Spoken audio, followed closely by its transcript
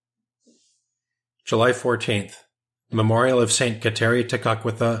July 14th. Memorial of Saint Kateri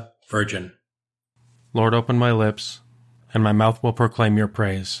Tekakwitha, Virgin. Lord, open my lips, and my mouth will proclaim your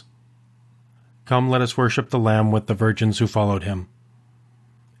praise. Come, let us worship the Lamb with the virgins who followed him.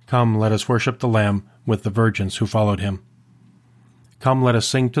 Come, let us worship the Lamb with the virgins who followed him. Come, let us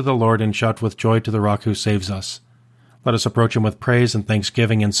sing to the Lord and shout with joy to the Rock who saves us. Let us approach him with praise and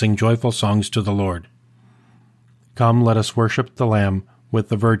thanksgiving and sing joyful songs to the Lord. Come, let us worship the Lamb with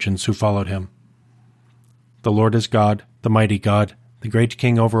the virgins who followed him. The Lord is God, the mighty God, the great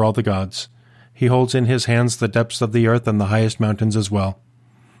King over all the gods. He holds in his hands the depths of the earth and the highest mountains as well.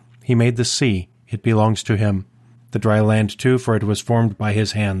 He made the sea, it belongs to him, the dry land too, for it was formed by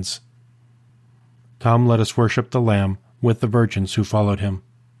his hands. Come, let us worship the Lamb with the virgins who followed him.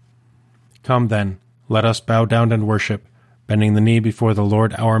 Come then, let us bow down and worship, bending the knee before the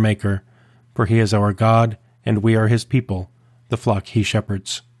Lord our Maker, for he is our God, and we are his people, the flock he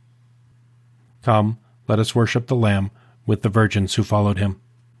shepherds. Come, let us worship the Lamb with the virgins who followed him.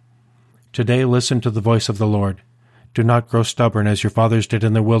 Today listen to the voice of the Lord. Do not grow stubborn as your fathers did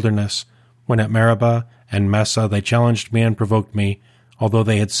in the wilderness, when at Meribah and Massah they challenged me and provoked me, although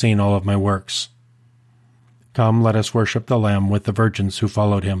they had seen all of my works. Come, let us worship the Lamb with the virgins who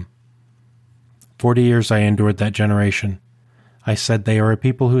followed him. 40 years I endured that generation. I said, they are a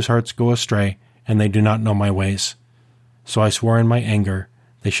people whose hearts go astray, and they do not know my ways. So I swore in my anger,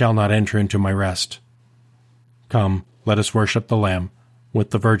 they shall not enter into my rest. Come, let us worship the Lamb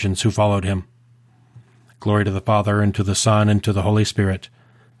with the virgins who followed him. Glory to the Father, and to the Son, and to the Holy Spirit,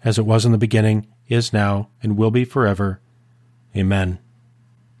 as it was in the beginning, is now, and will be forever. Amen.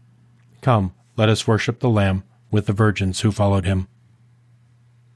 Come, let us worship the Lamb with the virgins who followed him.